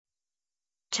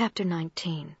Chapter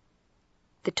 19.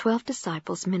 The 12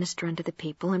 disciples minister unto the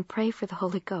people and pray for the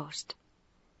Holy Ghost.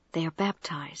 They are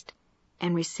baptized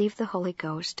and receive the Holy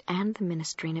Ghost and the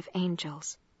ministering of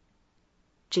angels.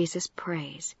 Jesus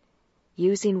prays,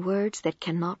 using words that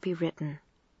cannot be written.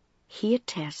 He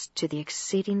attests to the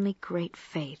exceedingly great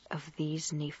faith of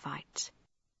these Nephites.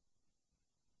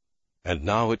 And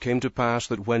now it came to pass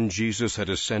that when Jesus had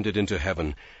ascended into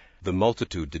heaven, the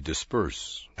multitude did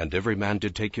disperse, and every man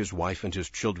did take his wife and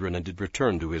his children, and did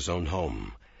return to his own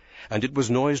home. And it was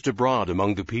noised abroad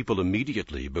among the people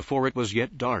immediately, before it was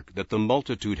yet dark, that the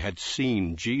multitude had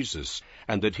seen Jesus,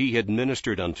 and that he had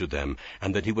ministered unto them,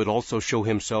 and that he would also show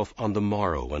himself on the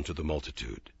morrow unto the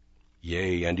multitude.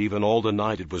 Yea, and even all the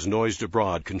night it was noised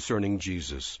abroad concerning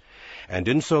Jesus. And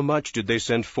insomuch did they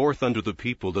send forth unto the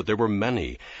people, that there were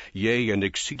many, yea, and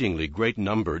exceedingly great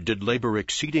number, did labor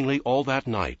exceedingly all that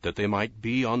night, that they might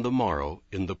be on the morrow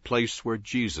in the place where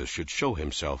Jesus should show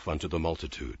himself unto the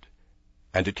multitude.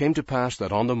 And it came to pass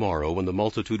that on the morrow, when the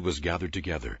multitude was gathered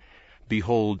together,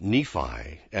 behold,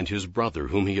 Nephi and his brother,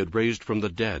 whom he had raised from the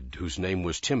dead, whose name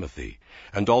was Timothy,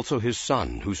 and also his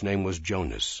son, whose name was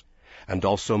Jonas, and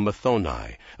also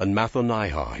Mathoni, and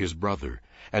Mathoniah his brother,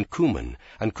 and Cuman,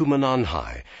 and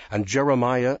Cumananhi, and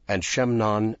Jeremiah, and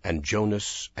Shemnon, and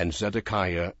Jonas, and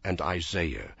Zedekiah, and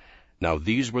Isaiah. Now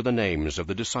these were the names of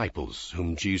the disciples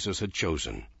whom Jesus had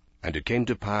chosen. And it came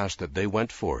to pass that they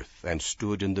went forth, and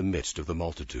stood in the midst of the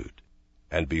multitude.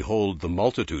 And behold, the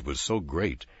multitude was so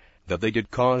great, that they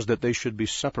did cause that they should be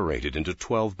separated into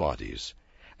 12 bodies.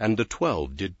 And the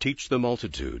 12 did teach the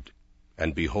multitude.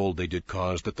 And behold, they did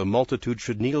cause that the multitude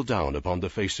should kneel down upon the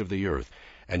face of the earth,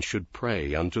 and should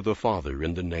pray unto the Father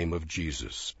in the name of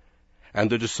Jesus. And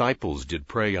the disciples did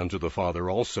pray unto the Father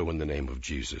also in the name of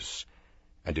Jesus.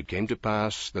 And it came to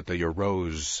pass that they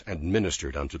arose and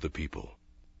ministered unto the people.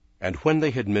 And when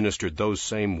they had ministered those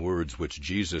same words which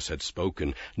Jesus had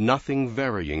spoken, nothing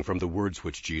varying from the words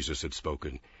which Jesus had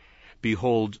spoken,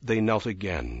 behold, they knelt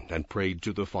again, and prayed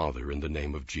to the Father in the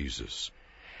name of Jesus.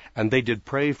 And they did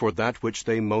pray for that which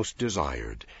they most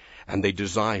desired, and they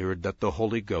desired that the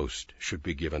Holy Ghost should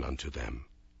be given unto them.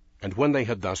 And when they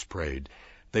had thus prayed,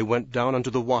 they went down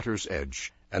unto the water's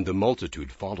edge, and the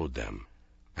multitude followed them.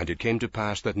 And it came to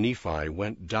pass that Nephi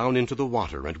went down into the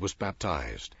water, and was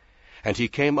baptized. And he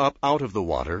came up out of the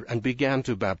water, and began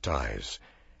to baptize.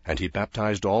 And he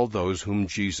baptized all those whom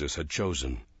Jesus had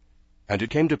chosen. And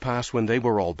it came to pass, when they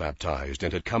were all baptized,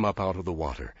 and had come up out of the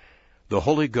water, the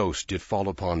Holy Ghost did fall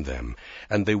upon them,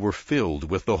 and they were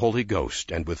filled with the Holy Ghost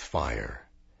and with fire.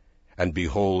 And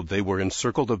behold, they were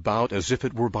encircled about as if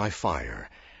it were by fire.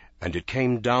 And it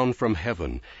came down from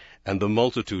heaven, and the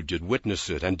multitude did witness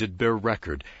it, and did bear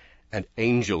record, and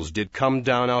angels did come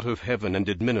down out of heaven, and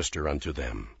did minister unto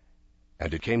them.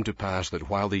 And it came to pass that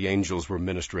while the angels were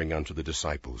ministering unto the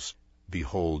disciples,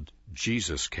 behold,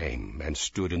 Jesus came and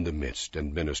stood in the midst,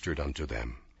 and ministered unto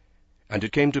them. And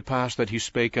it came to pass that he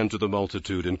spake unto the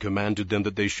multitude, and commanded them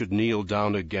that they should kneel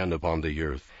down again upon the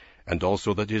earth, and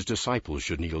also that his disciples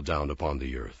should kneel down upon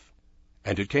the earth.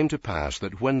 And it came to pass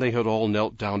that when they had all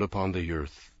knelt down upon the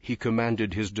earth, he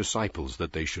commanded his disciples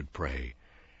that they should pray.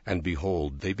 And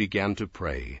behold, they began to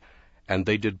pray, and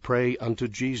they did pray unto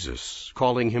Jesus,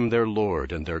 calling him their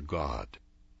Lord and their God.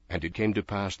 And it came to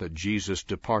pass that Jesus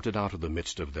departed out of the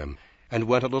midst of them, and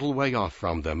went a little way off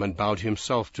from them, and bowed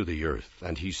himself to the earth.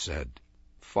 And he said,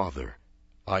 Father,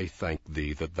 I thank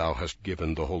thee that thou hast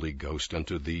given the Holy Ghost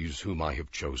unto these whom I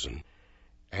have chosen.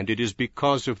 And it is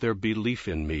because of their belief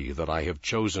in me that I have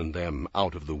chosen them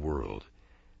out of the world.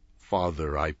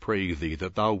 Father, I pray thee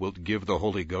that thou wilt give the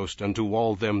Holy Ghost unto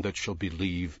all them that shall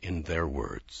believe in their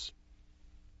words.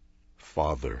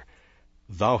 Father,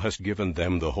 thou hast given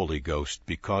them the Holy Ghost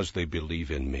because they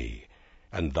believe in me.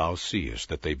 And thou seest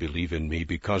that they believe in me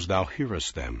because thou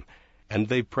hearest them. And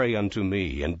they pray unto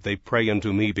me, and they pray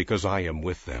unto me because I am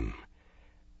with them.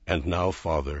 And now,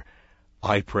 Father,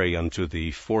 I pray unto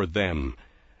thee for them,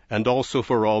 and also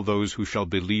for all those who shall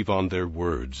believe on their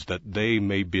words, that they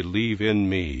may believe in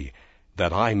me,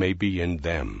 that I may be in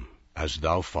them, as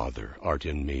thou, Father, art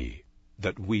in me,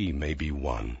 that we may be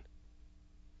one.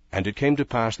 And it came to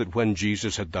pass that when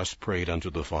Jesus had thus prayed unto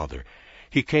the Father,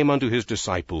 he came unto his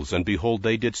disciples, and behold,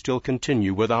 they did still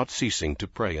continue without ceasing to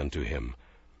pray unto him.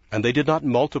 And they did not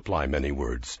multiply many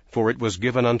words, for it was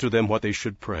given unto them what they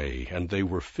should pray, and they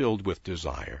were filled with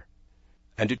desire.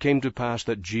 And it came to pass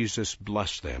that Jesus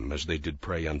blessed them as they did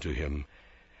pray unto him.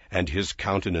 And his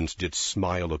countenance did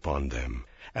smile upon them,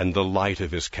 and the light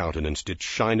of his countenance did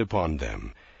shine upon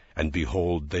them. And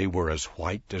behold, they were as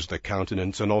white as the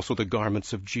countenance and also the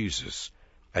garments of Jesus.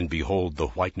 And behold, the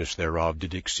whiteness thereof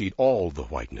did exceed all the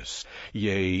whiteness.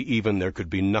 Yea, even there could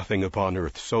be nothing upon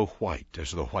earth so white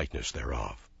as the whiteness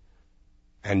thereof.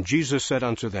 And Jesus said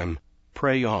unto them,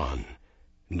 Pray on.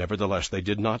 Nevertheless they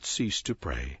did not cease to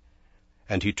pray.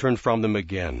 And he turned from them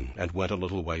again, and went a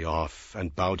little way off,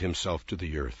 and bowed himself to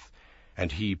the earth.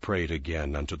 And he prayed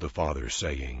again unto the Father,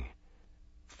 saying,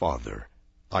 Father,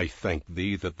 I thank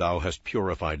thee that thou hast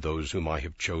purified those whom I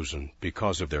have chosen,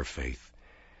 because of their faith.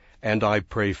 And I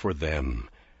pray for them,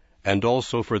 and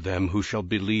also for them who shall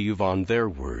believe on their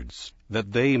words,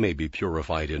 that they may be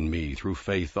purified in me through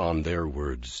faith on their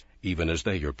words, even as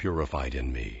they are purified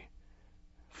in me.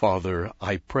 Father,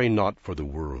 I pray not for the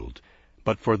world,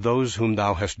 but for those whom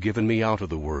thou hast given me out of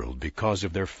the world, because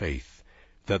of their faith,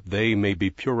 that they may be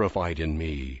purified in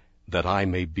me, that I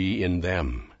may be in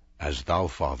them, as thou,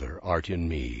 Father, art in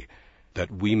me,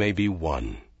 that we may be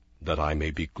one, that I may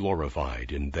be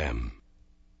glorified in them.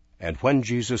 And when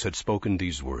Jesus had spoken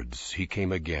these words, he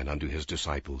came again unto his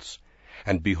disciples.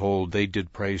 And behold, they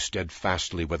did pray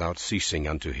steadfastly without ceasing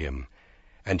unto him.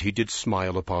 And he did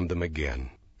smile upon them again,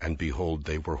 and behold,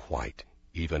 they were white,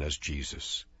 even as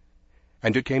Jesus.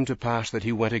 And it came to pass that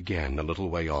he went again a little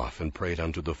way off, and prayed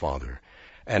unto the Father.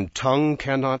 And tongue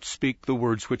cannot speak the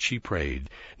words which he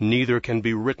prayed, neither can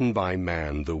be written by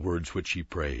man the words which he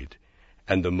prayed.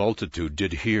 And the multitude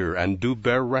did hear, and do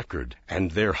bear record, and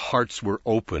their hearts were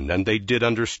opened, and they did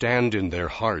understand in their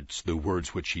hearts the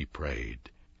words which he prayed.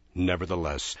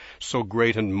 Nevertheless, so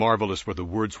great and marvelous were the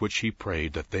words which he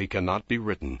prayed, that they cannot be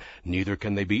written, neither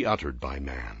can they be uttered by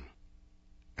man.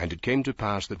 And it came to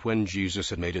pass that when Jesus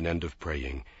had made an end of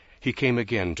praying, he came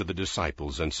again to the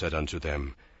disciples, and said unto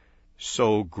them,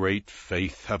 So great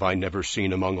faith have I never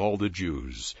seen among all the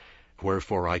Jews.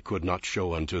 Wherefore I could not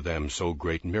show unto them so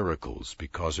great miracles,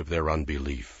 because of their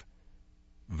unbelief.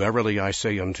 Verily I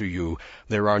say unto you,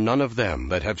 there are none of them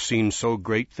that have seen so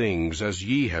great things as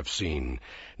ye have seen,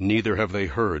 neither have they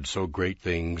heard so great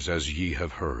things as ye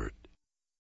have heard.